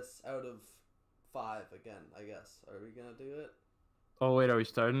do this out of 5 again, I guess. Are we going to do it? Oh wait, are we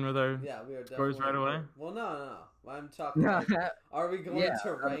starting with our? Yeah, we are definitely. Scores right away? Well, no. I'm talking No, like, are we going Yeah, to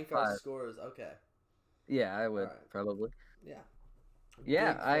out of rank our 5. scores? Okay. yeah, I would Alright. probably. Yeah.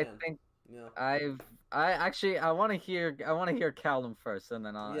 Yeah, Big I fan. think Yeah. I want to hear Callum first, and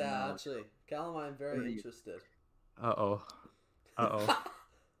then I'll. Yeah, and I'll- actually, Callum, I'm very What do you- interested. Uh oh.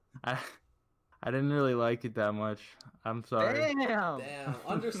 I didn't really like it that much. I'm sorry. Damn. Damn,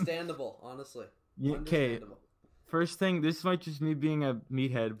 understandable, honestly. Okay. Understandable. First thing, this might just me being a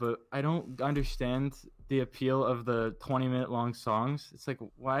meathead, but I don't understand the appeal of the 20-minute long songs. It's like,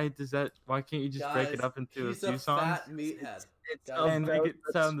 why can't you just break Guys, it up into a he's few a songs fat meathead. It's Guys, and make about it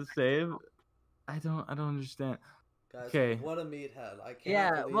the sound the same? I don't understand. Guys, Okay. what a meathead! I can't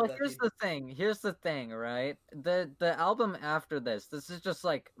Yeah, believe well, that here's the thing, right? The album after this is just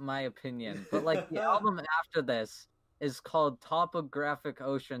like my opinion, but like the album after this is called Topographic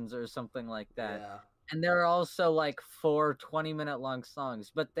Oceans or something like that. Yeah, And there are also like 4 20-minute long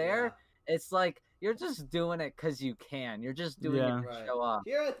songs, but there it's like you're just doing it because you can. You're just doing Yeah. it to Right. show off.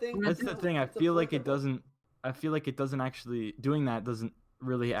 Here I think That's the thing. I it's feel like it applicable. doesn't. I feel like it doesn't actually doing that doesn't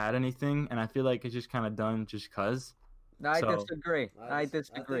really add anything, and I feel like it's just kind of done just cause. No, I So- disagree. I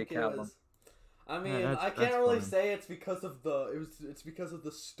disagree, think it Callum. was- I mean, that's- I can't that's really fine. say it's because of it's because of the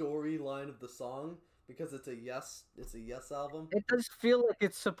storyline of the song, because it's a Yes album. It does feel like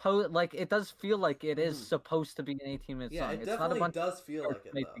it's supposed like it does feel like it is Mhm. supposed to be an 18-minute Yeah, song. it It's not a definitely bunch does feel parts like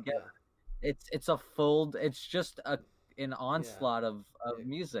it made though. together. it's a full it's just an onslaught of Yeah.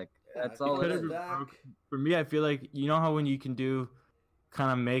 music. Yeah, That's all it could've is. been- For me, I feel like you know how when you can do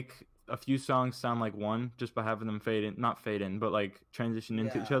kind of make a few songs sound like one just by having them not fade in, but like transition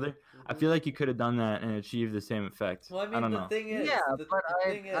into each other. I feel like you could have done that and achieved the same effect. Well, I mean, I don't the know. thing is, Yeah, the but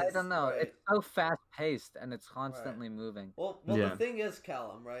thing I is, don't know. right. It's so fast paced and it's constantly moving. Well, Yeah. the thing is,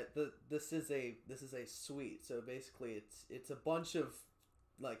 Callum, right? This is a suite. So basically, it's a bunch of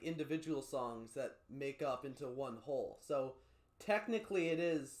like individual songs that make up into one whole. So technically, it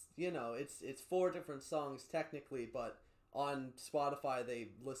is, you know, it's 4 different songs technically, but on Spotify they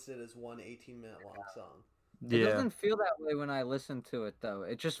list it as one 18-minute long song. It Yeah. doesn't feel that way when I listen to it though.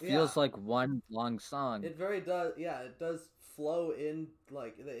 It just feels like one long song. It very does. Yeah, it does flow in.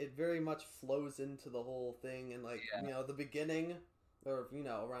 Like it very much flows into the whole thing, and like you know the beginning, or you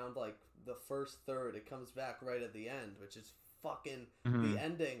know around like the first third, it comes back right at the end, which is fucking. The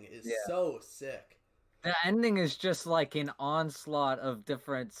ending is so sick. The ending is just like an onslaught of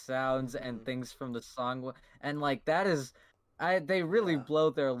different sounds and things from the song, and like that is, they really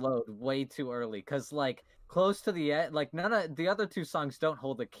blow their load way too early, cause like close to the edge, like none of the other 2 songs don't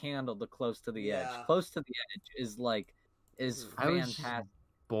hold a candle to Close to the Edge. Close to the Edge is like fantastic. I was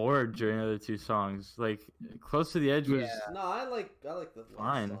bored during the other 2 songs. Like Close to the Edge was No, I like the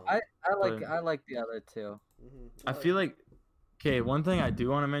fine. song. I like the other 2. I feel like one thing I do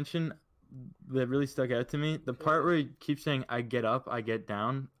want to mention that really stuck out to me, the part where he keeps saying "I get up, I get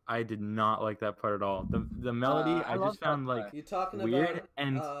down." I did not like that part at all. The melody I just found like you talking weird, about,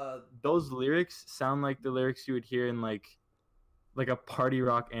 and those lyrics sound like the lyrics you would hear in like a party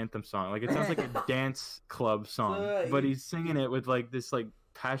rock anthem song. Like it sounds like a dance club song, but he's singing it with like this like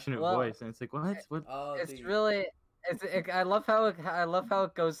passionate voice, and it's like what? It's really I love how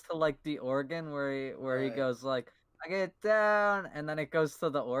it goes to like the organ where he goes like, I get down, and then it goes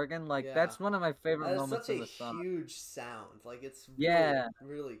to the organ. Like that's one of my favorite moments of the song. Such a huge sound. Like it's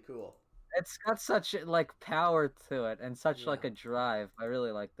really cool. It's got such like power to it and such like a drive. I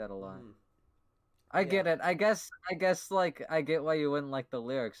really like that a lot. I get it. I guess like I get why you wouldn't like the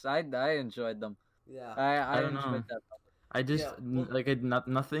lyrics. I enjoyed them. Yeah. I don't enjoyed know. that. I just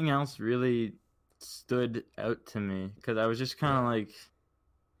nothing else really stood out to me because I was just kind of like.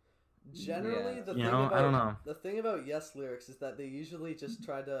 Generally, the thing about Yes lyrics is that they usually just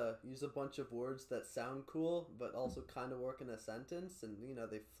try to use a bunch of words that sound cool, but also kind of work in a sentence, and you know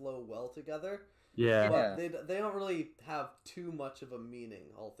they flow well together. Yeah. But they don't really have too much of a meaning,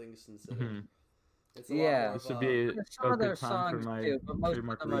 all things considered. It's a lot more this would be some a of their good time for songs my too, but most of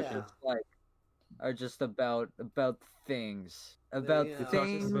them are just like are just about things, about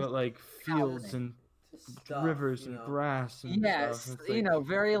things, about like fields and stuff, rivers and grass and stuff. It's you know,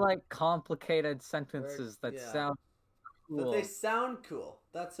 very like complicated sentences that sound cool. But they sound cool.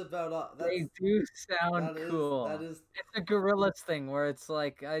 That's about they do sound cool. That is it's a Gorillaz thing where it's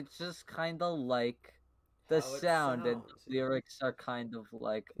like I just kind of like the sound, and the lyrics are kind of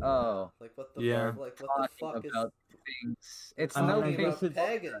like like what the fuck is things. It's talking about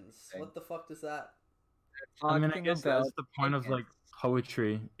pagans. What the fuck does that? I mean, I guess that's the point of like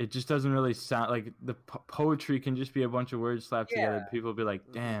poetry. It just doesn't really sound like the poetry can just be a bunch of words slapped together. People will be like,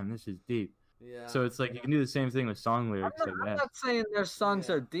 "Damn, this is deep." Yeah. So it's like you can do the same thing with song lyrics. I'm not saying their songs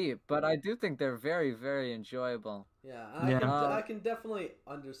are deep, but I do think they're very, very enjoyable. Yeah, I can definitely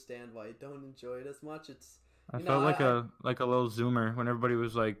understand why you don't enjoy it as much. I felt like a little zoomer when everybody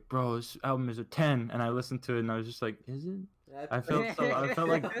was like, "Bro, this album is a 10," and I listened to it and I was just like, "Is it?" I felt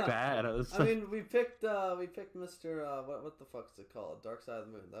like bad. I mean, we picked Mr. What the fuck's it called? Dark Side of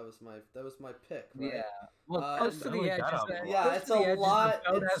the Moon. That was my pick, right? Yeah. Well, Close to the Edge. It's a lot.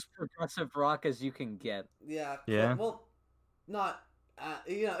 It's as progressive rock as you can get. Yeah. Yeah. Well, not.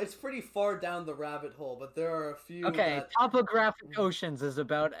 You know, it's pretty far down the rabbit hole, but there are a few. Okay, Topographic Oceans is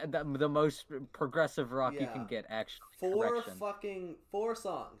about the most progressive rock you can get. Actually, 4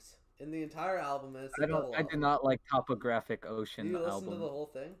 songs in the entire album, and it's I do not like Topographic Ocean. Do you listen album. to the whole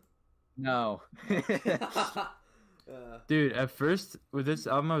thing? No. Dude, at first with this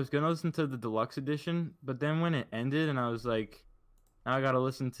album, I was gonna listen to the deluxe edition, but then when it ended, and I was like, now I gotta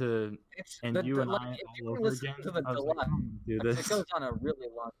listen to You and I all over again. To the deluxe, like, do this. It goes on a really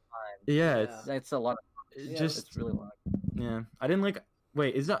long time. Yeah, it's a lot. It's really long. Yeah, I didn't like.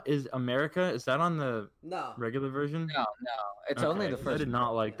 Wait, is America? Is that on the regular version? No, it's only the first. I did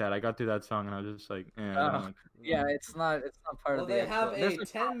not like that. I got through that song and I was just like, it's not part of the. They have a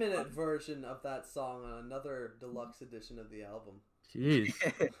 10-minute version of that song on another deluxe edition of the album. Jeez.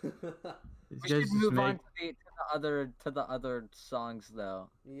 We should move on to the other songs though.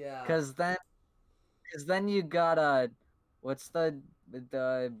 Yeah. Because then you got what's the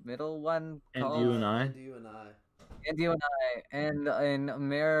middle one called? And You and I. And You and I. And you and I, and an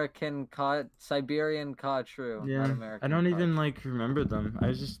American Siberian Kotru, Yeah, not I American don't even Kotru. like remember them.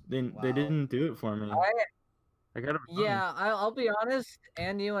 I just they Wow. didn't do it for me. I gotta be honest. Yeah, I'll be honest.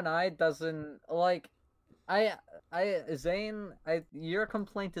 And you and I doesn't like. I Zane. Your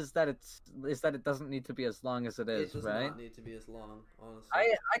complaint is that it doesn't need to be as long as it It is, does right? not need to be as long, honestly.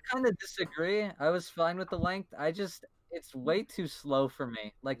 I kind of disagree. I was fine with the length. It's way too slow for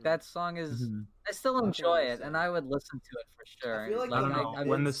me. Like that song is. Mhm. I still I can enjoy it, understand. and I would listen to it for sure. I feel like I the don't know. I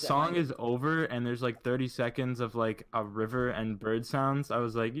When mean, the song mid-section- is over and there's like 30 seconds of like a river and bird sounds, I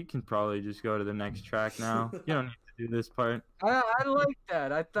was like, you can probably just go to the next track now. You don't need to do this part. I like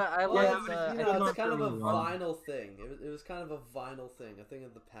that. I thought I Well, like. it's, you I know, think it's kind of a really long. vinyl thing. It was kind of a vinyl thing. A thing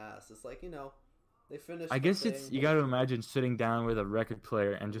of the past. It's like, you know, they finished. I the guess thing, it's you but- got to imagine sitting down with a record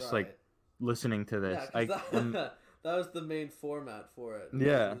player and just like Right. listening to this. Yeah, 'cause and that was the main format for it.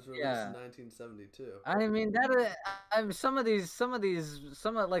 Yeah. It was released Yeah. in 1972. I mean that. I'm some of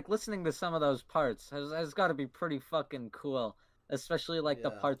like listening to some of those parts has got to be pretty fucking cool, especially like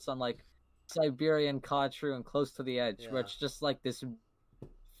the Yeah. parts on like Siberian Kotru and Close to the Edge, where Yeah. it's just like this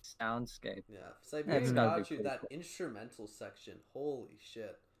soundscape. Yeah, Siberian gotta be Got You, pretty that cool. instrumental section, holy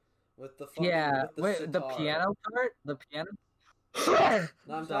shit. With the fucking, Yeah, with the wait, the sitar. piano part, the piano.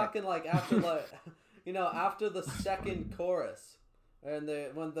 No, I'm Sorry. talking like after like, you know, after the second chorus, and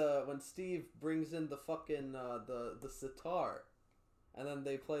when Steve brings in the fucking the sitar, and then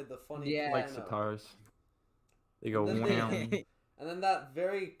they play the funny Yeah. like piano. sitars. They go Then wham. And then that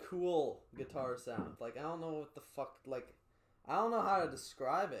very cool guitar sound. Like, I don't know what the fuck, like, I don't know how to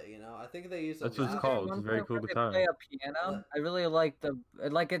describe it, you know? I think they use That's a what it's lap- called. It's a One very part cool where they guitar. Play a piano. I really like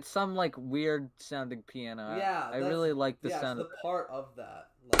it's some like weird sounding piano. Yeah, I really like the yeah, sound it's of the part of that.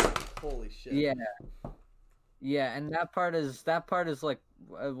 Like, holy shit. Yeah. Yeah, and that part is like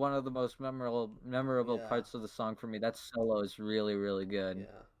one of the most memorable Yeah. parts of the song for me. That solo is really really good. Yeah.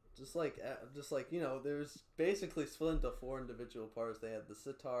 Just like, you know, there's basically split into 4 individual parts. They had the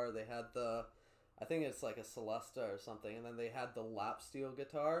sitar, they had the, I think it's like a Celesta or something, and then they had the lap steel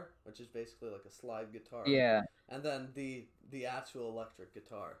guitar, which is basically like a slide guitar. Yeah. And then the actual electric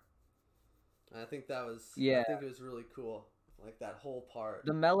guitar. And I think that was, Yeah. I think it was really cool. Like that whole part.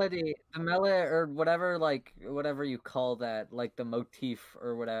 The melody or whatever you call that, like the motif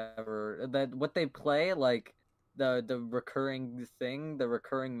or whatever, that what they play, like the recurring thing, the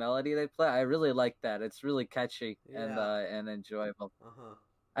recurring melody they play, I really like that. It's really catchy and enjoyable. Uh-huh.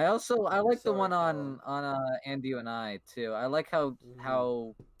 I like the Sorry, one Callum. on And You and I too. I like how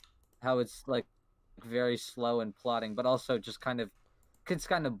how it's like very slow and plotting, but also just it's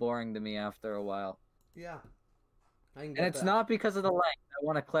kind of boring to me after a while. Yeah. I can get And it's that. not because of the length. I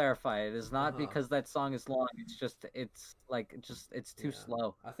want to clarify. It is not Uh-huh. because that song is long. It's just it's too Yeah.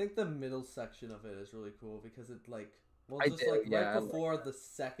 slow. I think the middle section of it is really cool because it like, well, I just do, like yeah, I right like before the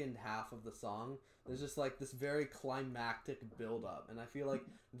second half of the song, there's just like this very climactic build up, and I feel like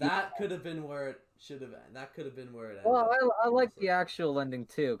that could have been where it should have ended. That could have been where it ended. Well, I like honestly. the actual ending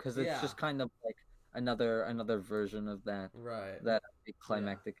too because it's Yeah. just kind of like another version of that Right.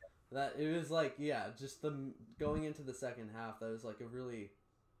 climactic. That it was like, yeah, just the going into the second half. That was like a really,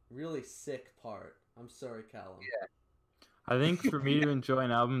 really sick part. I'm sorry, Callum. Yeah. I think for me to enjoy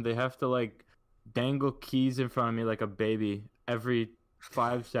an album, they have to like dangle keys in front of me like a baby every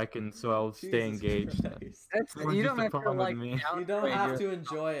 5 seconds, so I'll stay Jesus engaged. Christ. That's Someone's you just don't a have to problem with like. me. You don't downgrade have your- to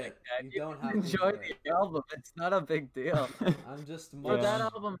enjoy it. that. You don't can have to enjoy enjoy it. the album. It's not a big deal. I'm just For Yeah. that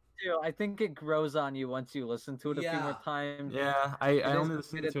album too, I think it grows on you once you listen to it a few Yeah. more times. Yeah, I is only a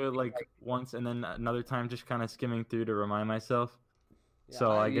listened bit to it of, like like- once and then another time just kind of skimming through to remind myself. Yeah,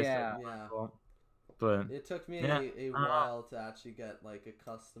 So I guess yeah. that's my Yeah. fault. But It took me Yeah. a while to actually get like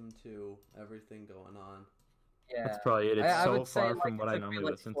accustomed to everything going on. Yeah. that's probably it. It's I so would say, far like, from it what I took me, normally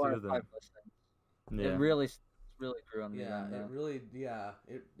like, listen 4 to. or 5 Then listens. yeah, It really grew on me. Yeah, then, it though. really, yeah,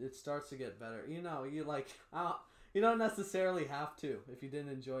 it starts to get better. You know, you like, you don't necessarily have to if you didn't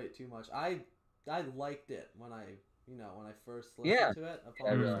enjoy it too much. I liked it when I first listened Yeah. to it. Yeah,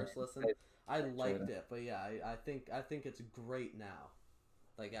 Upon really. first listen, I liked it. But yeah, I think it's great now.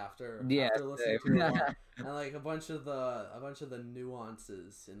 Like after listening to it, more, and like a bunch of the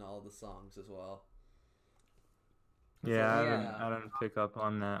nuances in all the songs as well. yeah, Yeah. I don't pick up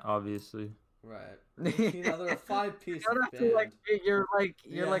on that obviously. Right. You know, they're a 5-piece You don't have band. to like. You're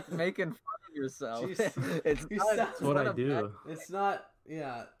Yeah. like making fun of yourself. Jeez. It's You not, sound- it's That's what not I a do. bad- It's not.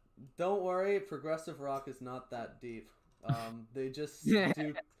 Yeah. Don't worry. Progressive rock is not that deep. They just Yeah.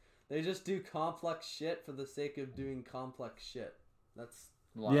 do complex shit for the sake of doing complex shit. That's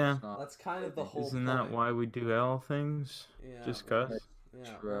Well, Yeah. it's not. that's kind of the whole. Isn't point. that why we do all things? Yeah. Just cuz?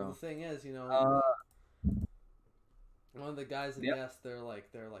 Yeah. True. Well, the thing is, you know, One of the guys in Yes, they're like,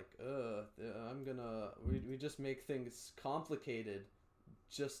 I'm gonna, we just make things complicated,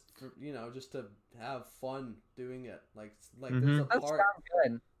 just for, just to have fun doing it. Like there's a That part. sounds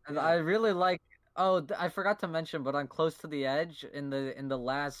good. And I really like. Oh, I forgot to mention, but on "Close to the Edge" in the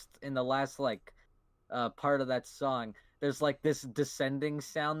last like part of that song, there's like this descending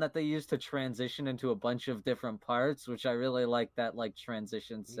sound that they use to transition into a bunch of different parts, which I really like that like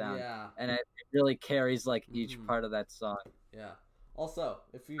transition sound. Yeah. And it really carries like each part of that song. Yeah. Also,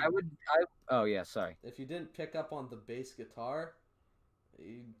 if you oh yeah, sorry. If you didn't pick up on the bass guitar,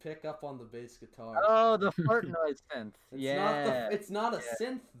 you pick up on the bass guitar. Oh, the fart noise synth. It's not a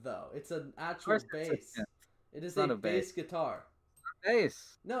synth though. It's an actual bass. It is a bass guitar.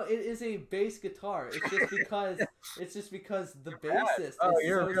 Bass. No, it is a bass guitar. It's just because the bassist. Oh, is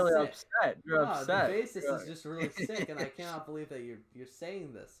you're so really sick. upset. You're upset. The bassist is just really sick, and I cannot believe that you're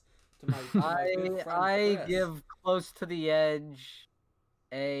saying this to my good friend I Chris. give Close to the Edge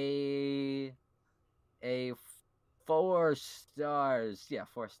a 4 stars. Yeah,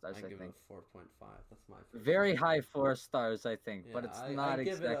 4 stars. I give think it a 4.5. That's my very high 4 stars. I think, but it's not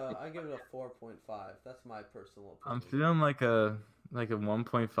exactly. I give it a 4.5. That's my personal opinion. I'm feeling like a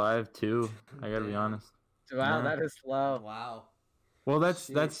 1.5 too. I gotta be honest. Wow, that is low. Wow. Well, that's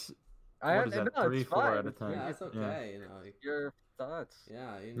what is that? No, 3, 4 out of 10. Yeah, that's okay. Your thoughts.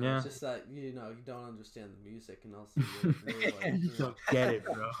 Yeah, it's just that you don't understand the music, and also you're really like, you don't get it,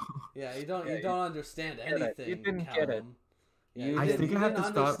 bro. Yeah, you don't understand anything. You didn't Callum. get it. Yeah, I think I have to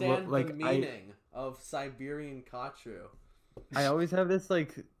stop. Like the meaning of Siberian Khatru. I always have this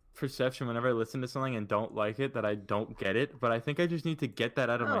like perception whenever I listen to something and don't like it that I don't get it, but I think I just need to get that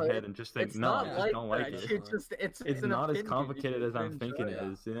out of my head and just think, no, I just don't like it. It's not as complicated as I'm thinking it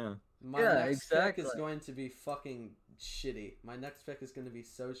is. Yeah. My next pick is going to be fucking shitty. My next pick is going to be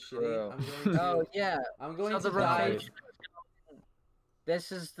so shitty. I'm going to dive. This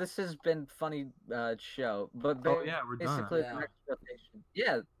has been funny show, but we're done.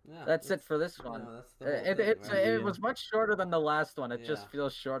 Yeah, that's it for this one. It was much shorter than the last one. It just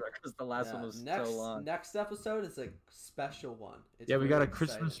feels shorter because the last one was so long. Next episode is a special one. We got a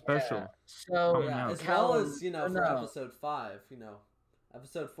Christmas special. Yeah. So as well as for episode 5,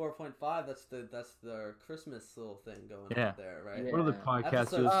 episode 4.5. That's the Christmas little thing going on there, right? What are the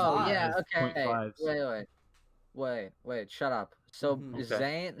podcasts? Oh yeah, okay. Wait, shut up. So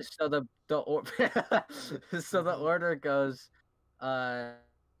Zane, so the so the order goes,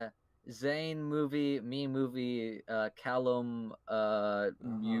 Zane movie, me movie, Callum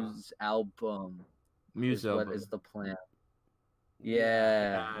Muse album. What is the plan?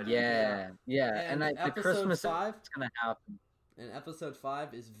 Yeah. And the Christmas 5 is gonna happen. And episode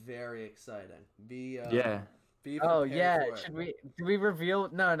 5 is very exciting. Oh yeah, do we reveal?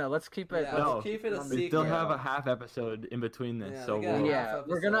 No, let's keep it. Let's keep it a secret. We still have a half episode in between this, so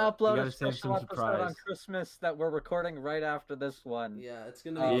we're gonna upload a special episode on Christmas that we're recording right after this one. Yeah, it's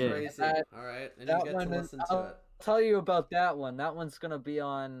gonna be crazy. All right, and you get to listen to it. I'll tell you about that one. That one's gonna be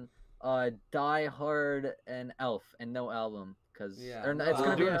on Die Hard and Elf and no album. It's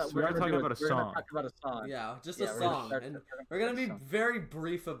gonna be we're talking about a song. We're gonna talk about a song. Yeah, just a song. We're gonna be very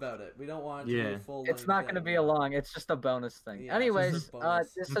brief about it. We don't want it to be full. It's not gonna be a long. It's just a bonus thing. Yeah, anyways,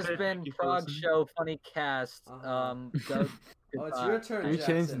 this has been Prog Show Funny Cast. Oh, it's your turn. Can you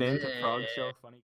change the name to Prog Show Funny?